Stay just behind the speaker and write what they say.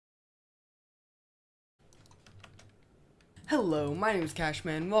Hello, my name is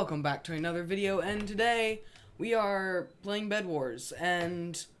Cashman. Welcome back to another video, and today we are playing Bedwars,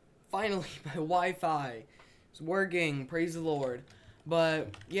 and finally my Wi-Fi is working, praise the Lord. But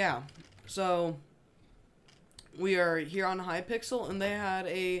yeah, so we are here on Hypixel, and they had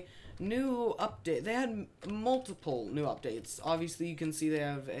a new update. They had multiple new updates. Obviously, you can see they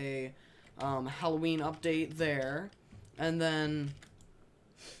have a Halloween update there, and then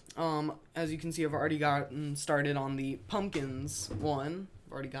as you can see, I've already gotten started on the pumpkins one.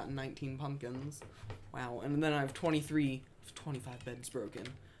 I've already gotten 19 pumpkins. Wow. And then I have 25 beds broken.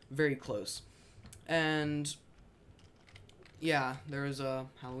 Very close. And yeah, there is a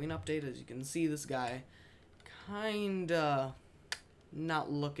Halloween update. As you can see, this guy kinda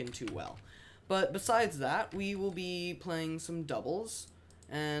not looking too well. But besides that, we will be playing some doubles.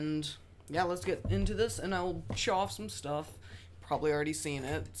 And yeah, let's get into this, and I will show off some stuff. Probably already seen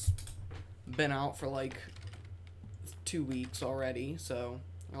it. It's been out for like 2 weeks already, so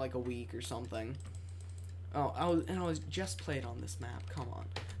or like a week or something. Oh, I was just played on this map. Come on.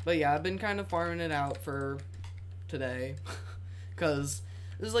 But yeah, I've been kind of farming it out for today, cause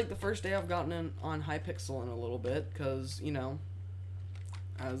this is like the first day I've gotten in on Hypixel in a little bit, cause you know,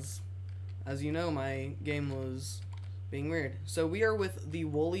 as you know, my game was being weird. So we are with the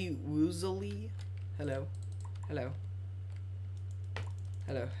Woolly Woozly. Hello, hello.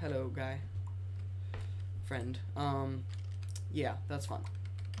 Hello, guy. Friend. Yeah, that's fun.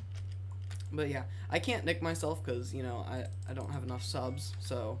 But yeah, I can't nick myself because, you know, I don't have enough subs,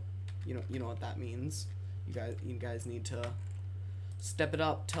 so you know what that means. You guys need to step it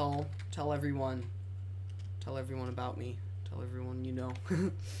up, tell everyone about me. Tell everyone you know.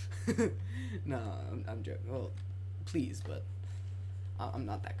 No, I'm joking. Well, please, but I'm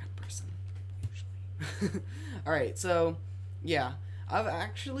not that kind of person usually. Alright, so yeah. I've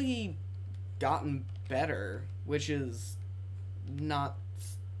actually gotten better, which is not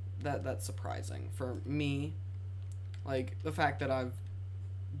that's surprising for me. Like, the fact that I've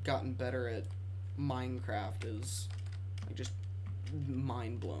gotten better at Minecraft is like just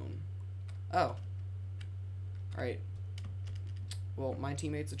mind blown. Oh. Alright. Well, my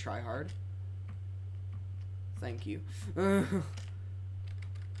teammate's a tryhard. Thank you.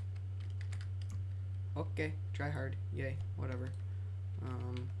 Okay, tryhard. Yay, whatever.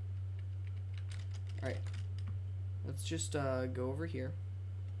 Alright. Let's just go over here.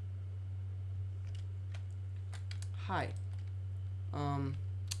 Hi. I'm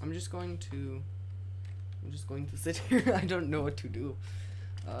just going to sit here. I don't know what to do.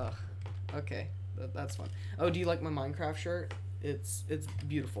 Okay. That's fun. Oh, do you like my Minecraft shirt? It's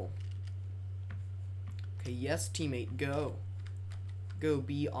beautiful. Okay, yes, teammate, go. Go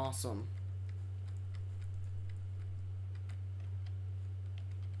be awesome.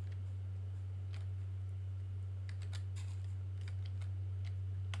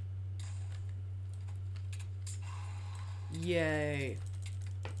 Yay.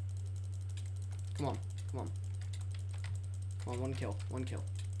 Come on. Come on, one kill.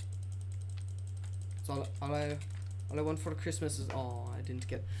 So all I want for Christmas is I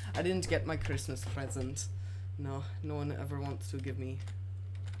didn't get my Christmas present. No one ever wants to give me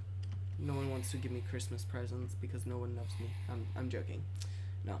Christmas presents because no one loves me. I'm joking.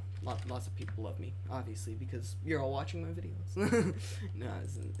 No, lots of people love me, obviously, because you're all watching my videos. No,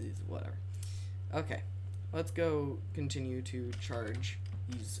 it's whatever. Okay. Let's go continue to charge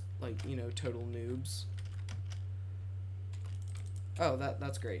these, like, you know, total noobs. Oh,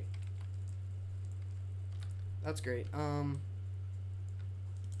 that's great. That's great.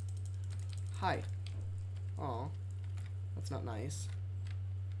 Hi. Aw. That's not nice.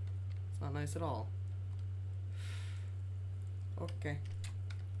 It's not nice at all. Okay.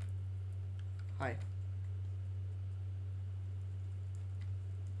 Hi.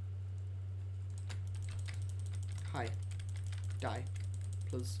 Hi. Die.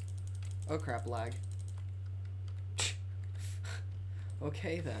 Please. Oh crap, lag.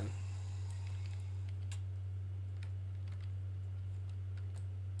 Okay then.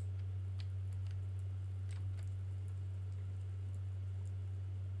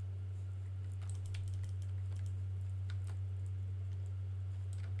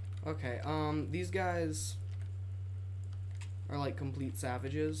 Okay, these guys are like complete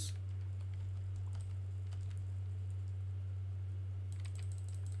savages.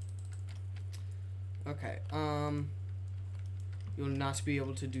 Okay, you'll not be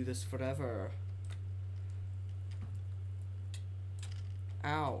able to do this forever.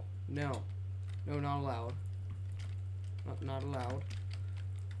 Ow. No, not allowed. Not allowed.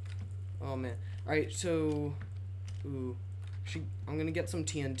 Oh man. Alright, so ooh. I'm gonna get some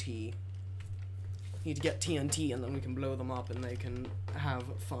TNT. Need to get TNT, and then we can blow them up, and they can have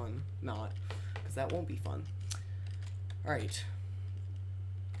fun. Not, because that won't be fun. Alright.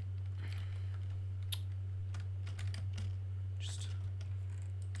 Just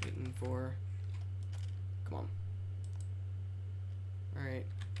waiting for... Come on. Alright.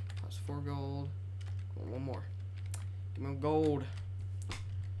 Plus 4 gold. Come on, one more. Give me gold.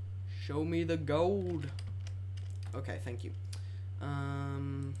 Show me the gold. Okay, thank you.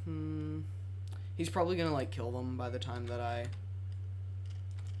 He's probably gonna, like, kill them by the time that I...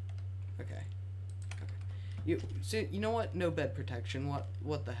 Okay. You know what? No bed protection.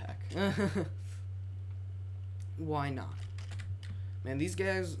 What the heck? Why not? Man, these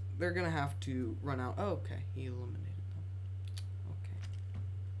guys, they're gonna have to run out. Oh, okay. He eliminated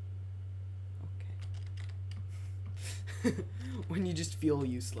them. Okay. When you just feel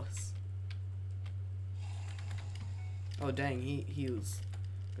useless. Oh, dang. He was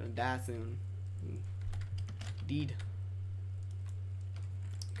gonna die soon. Indeed.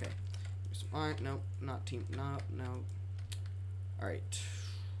 Okay. Alright, no, not team. No. Alright.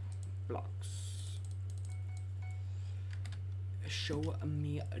 Blocks. Show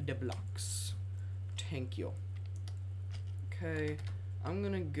me the blocks. Thank you. Okay. I'm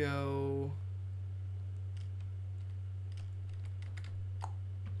gonna go...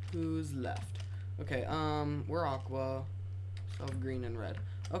 Who's left? Okay, we're aqua. So have green and red.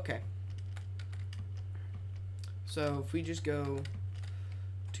 Okay. So if we just go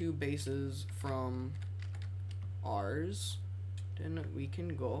 2 bases from ours, then we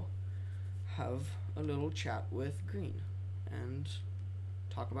can go have a little chat with green and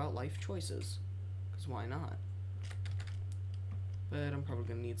talk about life choices, because why not? But I'm probably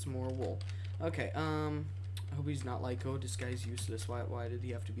gonna need some more wool. Okay, I hope he's not like, oh, this guy's useless, why did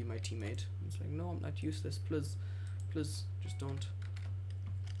he have to be my teammate? It's like, no, I'm not useless, please, just don't.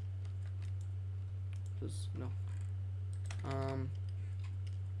 Please, no.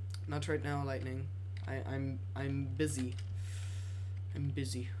 Not right now, Lightning. I'm busy. I'm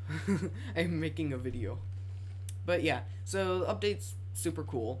busy. I'm making a video. But yeah, so the update's super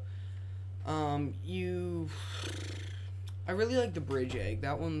cool. I really like the bridge egg.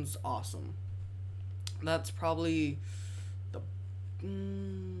 That one's awesome. That's probably the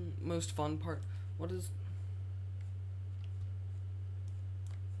most fun part. What is...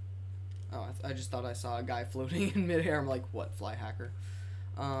 Oh, I just thought I saw a guy floating in midair. I'm like, what, fly hacker?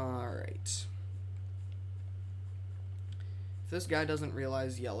 Alright. If this guy doesn't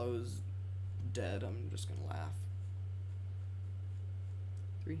realize yellow's dead, I'm just gonna laugh.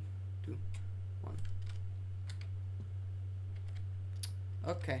 3, 2, 1.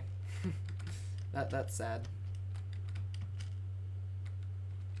 Okay. That's sad.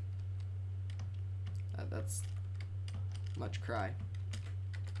 That's much cry.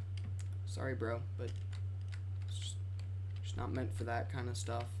 Sorry, bro, but it's just not meant for that kind of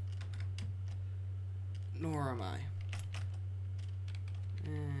stuff. Nor am I.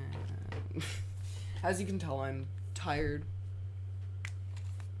 And as you can tell, I'm tired.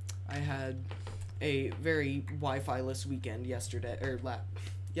 I had a very Wi-Fi-less weekend yesterday,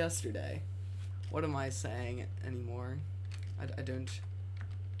 yesterday. What am I saying anymore? I don't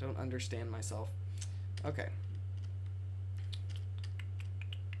understand myself. Okay.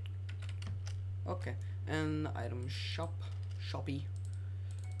 Okay, and item shoppy.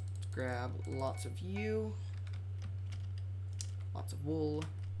 Let's grab lots of you. Lots of wool.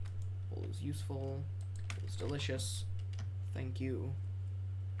 Wool is useful. Wool is delicious. Thank you.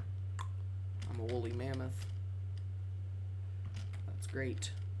 I'm a woolly mammoth. That's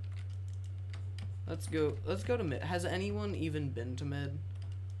great. Let's go to mid. Has anyone even been to mid?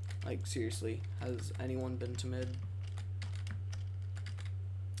 Like, seriously, has anyone been to mid?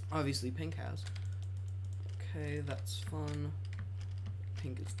 Obviously, pink has. Okay, that's fun.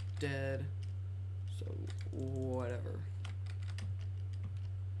 Pink is dead. So, whatever.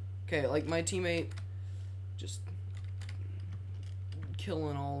 Okay, like, my teammate just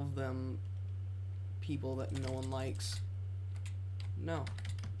killing all of them people that no one likes. No.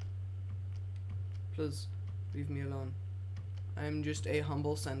 Please, leave me alone. I'm just a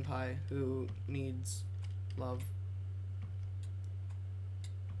humble senpai who needs love.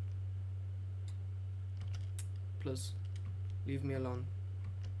 Please, leave me alone.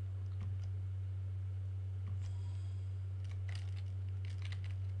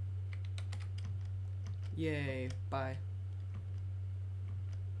 Yay, bye.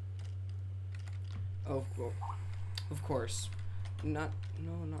 Oh, of course. No,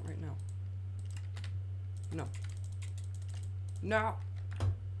 not right now. No. No.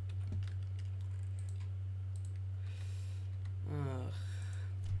 Ugh.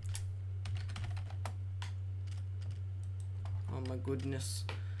 Oh my goodness.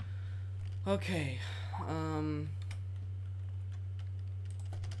 Okay.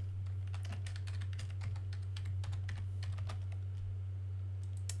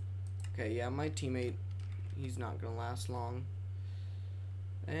 Okay, yeah, my teammate, he's not gonna last long.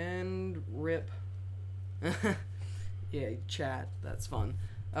 And rip. Yeah, chat, that's fun.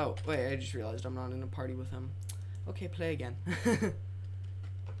 Oh, wait, I just realized I'm not in a party with him. Okay, play again.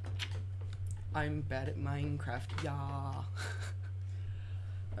 I'm bad at Minecraft, yeah.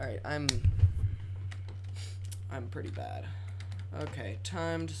 Alright, I'm pretty bad. Okay,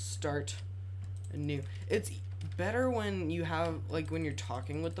 time to start a new. It's better when you have, like, when you're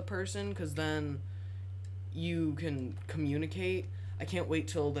talking with the person, because then you can communicate. I can't wait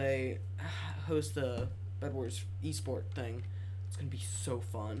till they host the Bedwars esport thing. It's gonna be so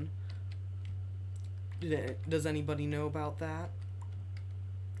fun. Does anybody know about that?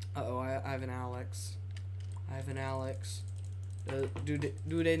 Uh-oh, I have an Alex.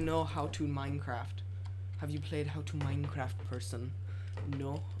 Do they know how to Minecraft? Have you played how to Minecraft, person?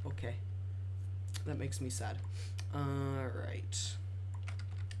 No? Okay. That makes me sad. Alright.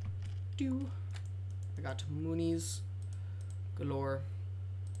 I got Moonies galore.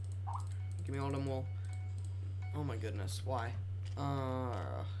 Give me all them wool. Oh my goodness, why?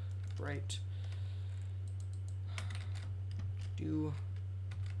 Right. Go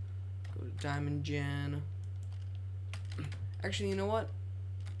to Diamond Gen. Actually, you know what?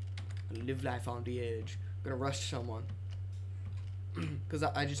 Live life on the edge. I'm gonna rush someone. Because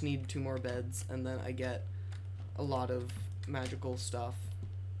I just need 2 more beds, and then I get a lot of magical stuff,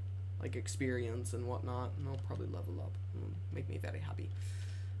 like experience and whatnot, and I'll probably level up. It'll make me very happy.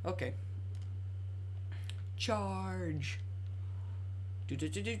 Okay. Charge!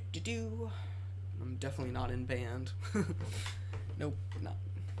 Do. I'm definitely not in band. Nope, not.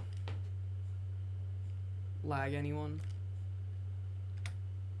 Lag anyone?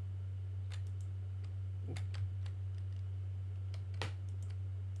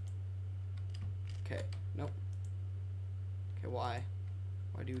 Okay, nope. Okay, why?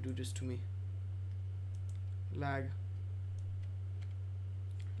 Why do you do this to me? Lag.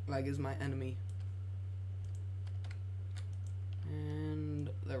 Lag is my enemy. And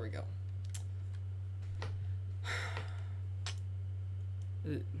there we go.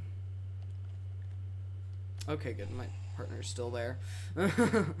 Okay, good. My partner's still there.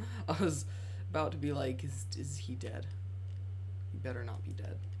 I was about to be like, is he dead? He better not be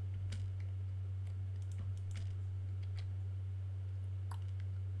dead.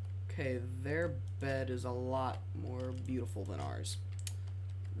 Okay, their bed is a lot more beautiful than ours.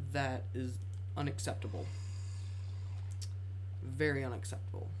 That is unacceptable. Very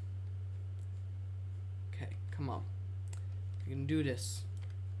unacceptable. Okay, come on. I can do this.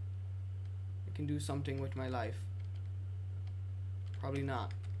 I can do something with my life. Probably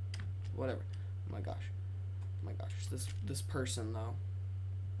not. Whatever. Oh my gosh. Oh my gosh. This person though.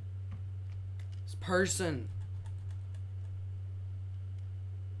 This person.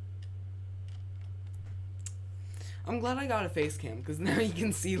 I'm glad I got a face cam, because now you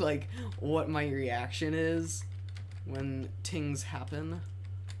can see like what my reaction is when things happen.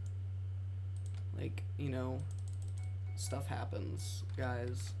 Like, you know, stuff happens,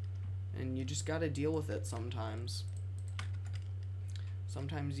 guys, and you just gotta deal with it sometimes.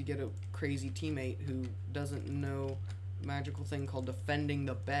 Sometimes you get a crazy teammate who doesn't know a magical thing called defending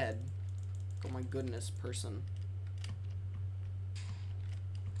the bed. Oh my goodness, person.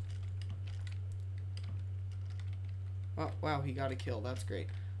 Oh, wow, he got a kill. That's great.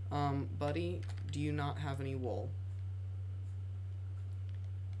 Buddy, do you not have any wool?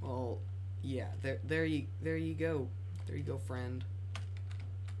 Well, yeah, there you go. There you go, friend.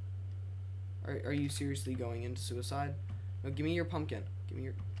 Are you seriously going into suicide? No, give me your pumpkin. Give me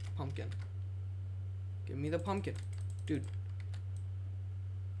your pumpkin. Give me the pumpkin. Dude.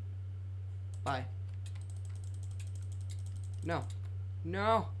 Bye. No.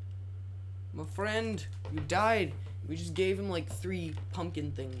 No. My friend, you died. We just gave him like 3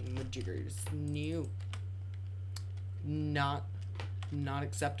 pumpkin thingamajiggers. No. Not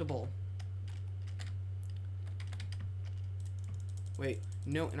acceptable. Wait,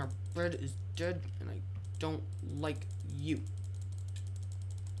 no, and our bread is dead, and I don't like you.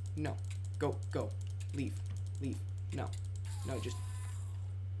 No. Go. Leave. No, just...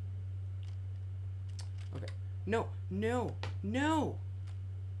 Okay. No.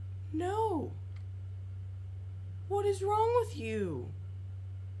 What is wrong with you?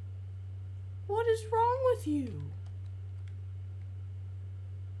 What is wrong with you?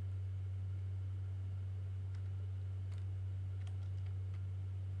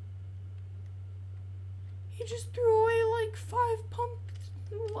 He just threw away like 5 pumpkins.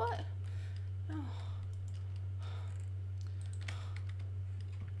 What? Oh.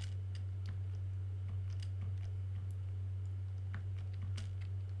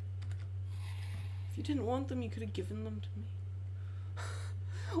 If you didn't want them, you could have given them to me.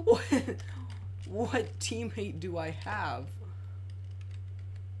 What teammate do I have?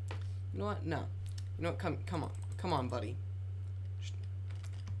 You know what? No. You know what? Come on, buddy.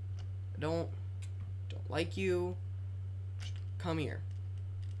 I don't like you. Just come here.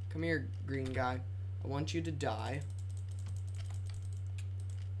 Come here, green guy. I want you to die.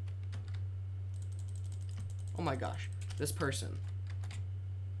 Oh my gosh. This person.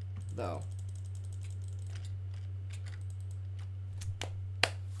 Though.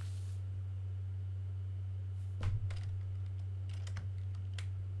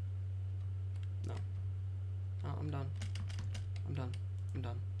 No. Oh, I'm done. I'm done. I'm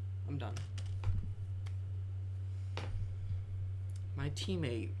done. I'm done. My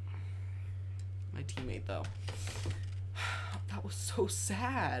teammate though. That was so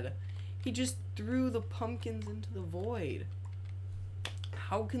sad. He just threw the pumpkins into the void.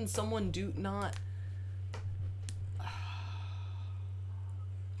 How can someone do not...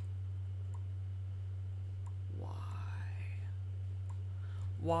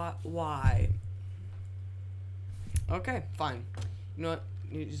 Why? Okay, fine. You know what?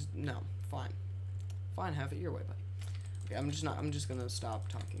 You just... No. Fine. Fine, have it your way, buddy. Okay, I'm just gonna stop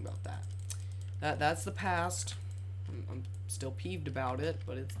talking about that. That's the past. I'm still peeved about it,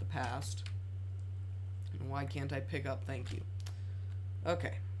 but it's the past. And why can't I pick up? Thank you.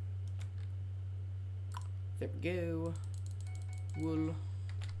 Okay. There we go. Wool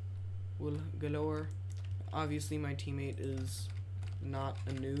galore. Obviously, my teammate is not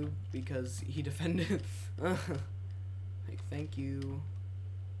a noob because he defended. Like, thank you.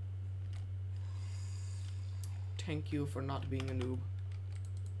 Thank you for not being a noob.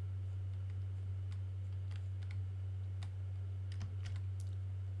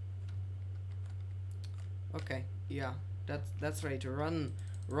 Okay, yeah, that's right. Run,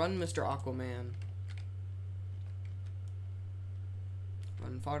 Mr. Aquaman.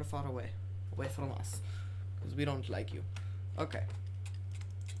 Run far, far away from us, because we don't like you. Okay.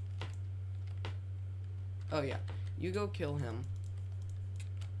 Oh yeah, you go kill him.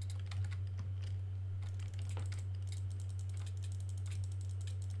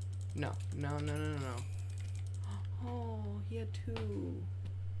 No. Oh, he had 2.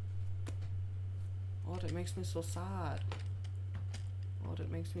 Oh, that makes me so sad. Oh, that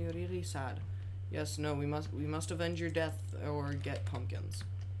makes me really sad. Yes, no, we must avenge your death or get pumpkins.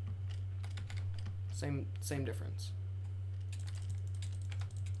 Same difference.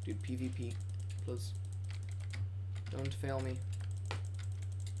 Dude, PvP, please. Don't fail me.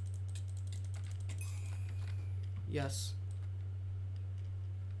 Yes.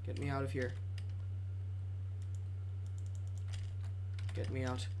 Get me out of here. Get me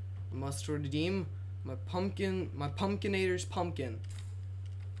out. I must redeem my pumpkinator's pumpkin.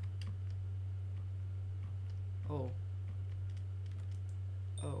 Oh.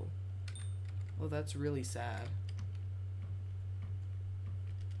 Oh. Oh, that's really sad.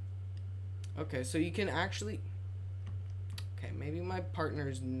 Okay, so you can actually... Okay, maybe my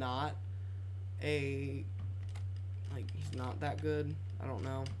partner's not a... Like, he's not that good. I don't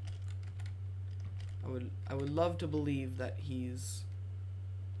know. I would love to believe that he's...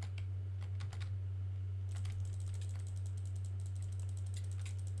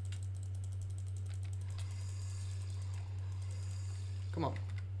 Come on.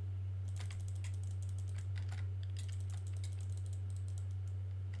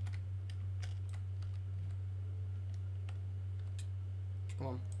 Come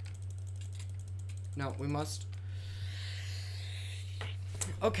on. No, we must...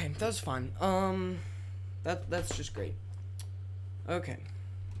 Okay, that's fine. That's just great. Okay.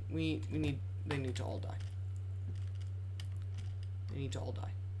 They need to all die. They need to all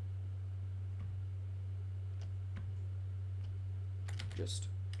die. Just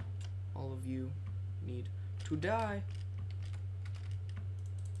all of you need to die.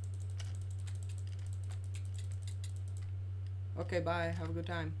 Okay, bye. Have a good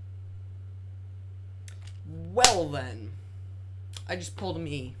time. Well then. I just pulled a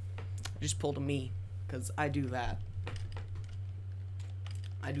me. Because I do that.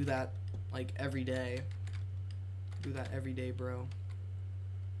 I do that, like, every day. Do that every day, bro.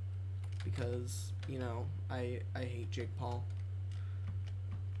 Because, you know, I hate Jake Paul.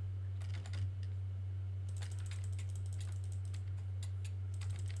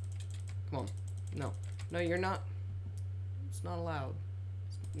 Come on. No. No, you're not. It's not allowed.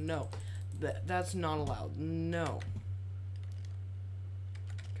 No. That's not allowed. No.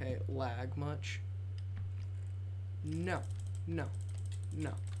 Okay, lag much? No. No.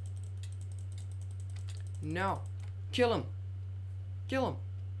 No. No. Kill him. Kill him.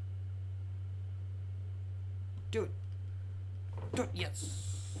 Do it. Do it.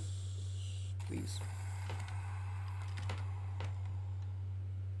 Yes. Please.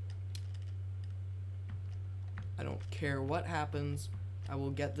 I don't care what happens. I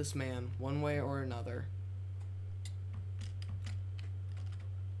will get this man one way or another.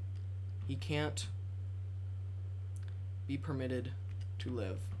 He can't be permitted to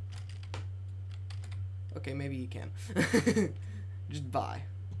live. Okay, maybe he can. Just bye.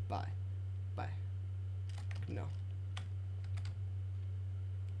 Bye. Bye. No.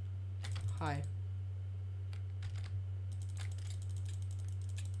 Hi.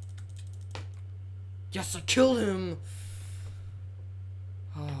 Yes, I killed him!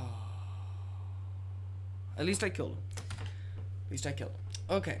 At least I killed him. At least I killed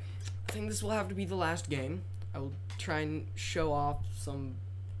him. Okay. I think this will have to be the last game. I will try and show off some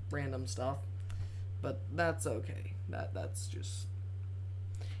random stuff. But that's okay. That's just...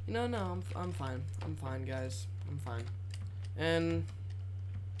 You know, no, I'm fine. I'm fine, guys. I'm fine. And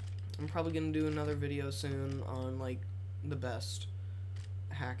I'm probably gonna do another video soon on, like, the best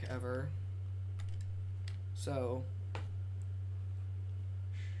hack ever. So...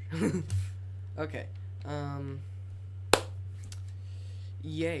 okay.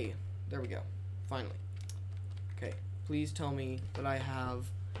 Yay. There we go. Finally. Okay. Please tell me that I have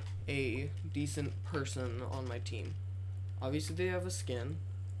a decent person on my team. Obviously they have a skin.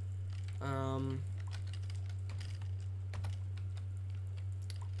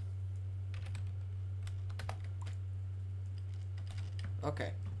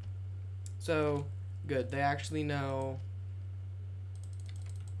 Okay. So, good. They actually know.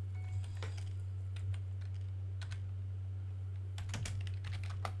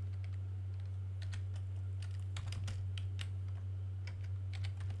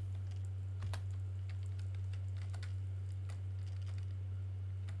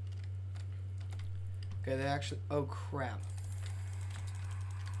 Okay, they actually... Oh, crap.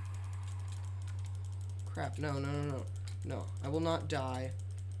 Crap. No, no, no, no. No, I will not die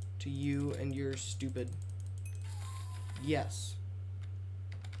to you and your stupid... Yes.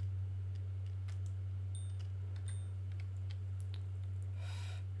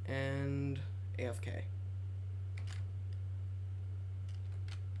 And... AFK.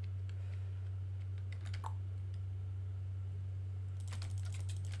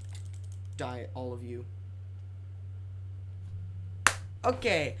 Die, all of you.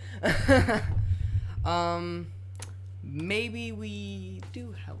 Okay. Maybe we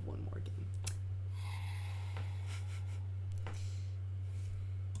do have one more game.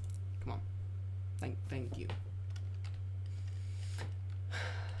 Come on. Thank you.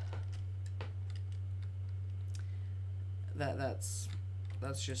 That's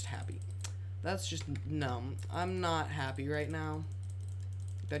just happy. That's just numb. I'm not happy right now.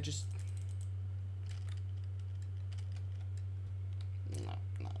 That just... No.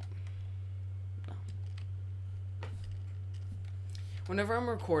 Whenever I'm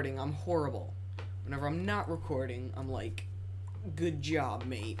recording, I'm horrible. Whenever I'm not recording, I'm like, good job,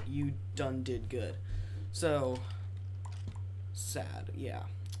 mate. You done did good. So, sad, yeah.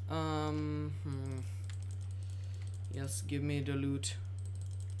 Yes, give me the loot.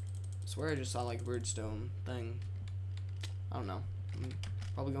 I swear I just saw like a birdstone thing. I don't know. I'm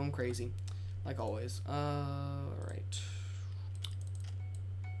probably going crazy, like always. Right.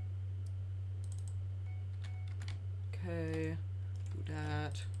 Okay, do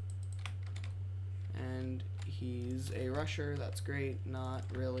that. And he's a rusher, that's great. Not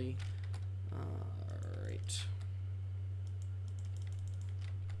really. Alright.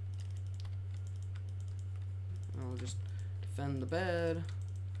 I'll just defend the bed,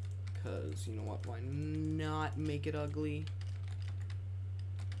 because, you know what, why not make it ugly?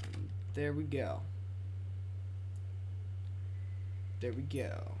 And there we go. There we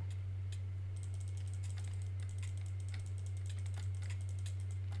go.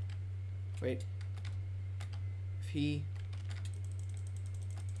 Wait. If he...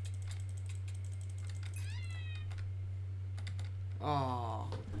 Oh.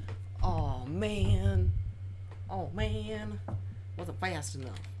 Oh, man. Oh, man. Wasn't fast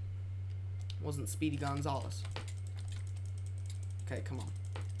enough. Wasn't Speedy Gonzalez. Okay, come on.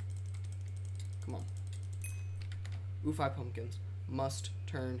 Come on. Wifi pumpkins must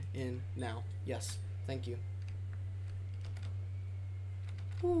turn in now. Yes, thank you.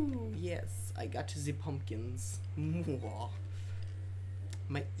 Ooh, yes, I got the pumpkins.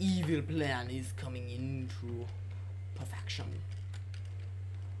 My evil evil plan is coming into perfection.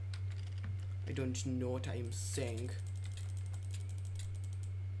 I don't know what I'm saying.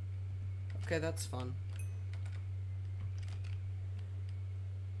 Okay, that's fun.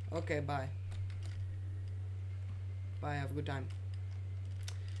 Okay, bye. Bye, have a good time.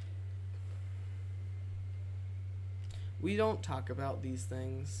 We don't talk about these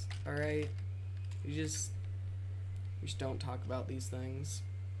things, alright? We just don't talk about these things.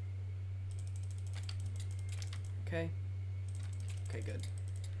 Okay? Okay, good.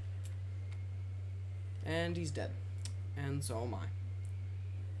 And he's dead. And so am I.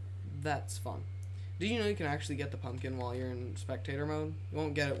 That's fun. Do you know you can actually get the pumpkin while you're in spectator mode? You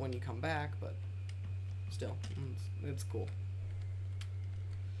won't get it when you come back, but still, it's cool.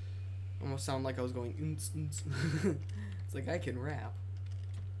 Almost sound like I was going instance. It's like I can rap.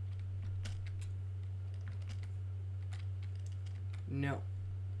 No.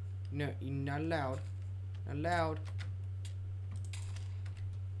 No, you're not allowed. Not allowed.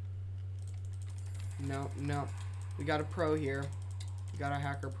 No, no. We got a pro here. We got a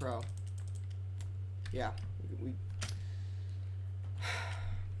hacker pro. Yeah. We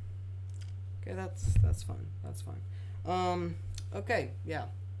okay, that's fine. That's fine. Okay, yeah.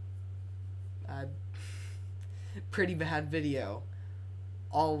 Pretty bad video.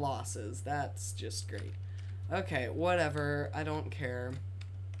 All losses. That's just great. Okay, whatever. I don't care.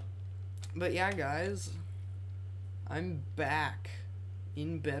 But yeah, guys. I'm back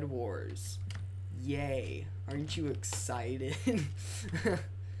in Bedwars. Yay. Aren't you excited?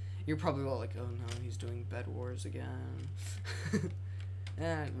 You're probably all like, oh no, he's doing Bedwars again.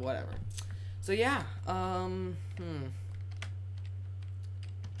 Whatever. So yeah,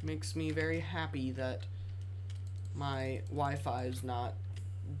 makes me very happy that my Wi-Fi is not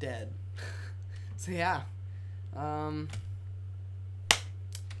dead. So yeah,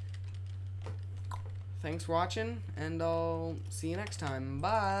 thanks for watching, and I'll see you next time.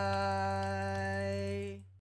 Bye!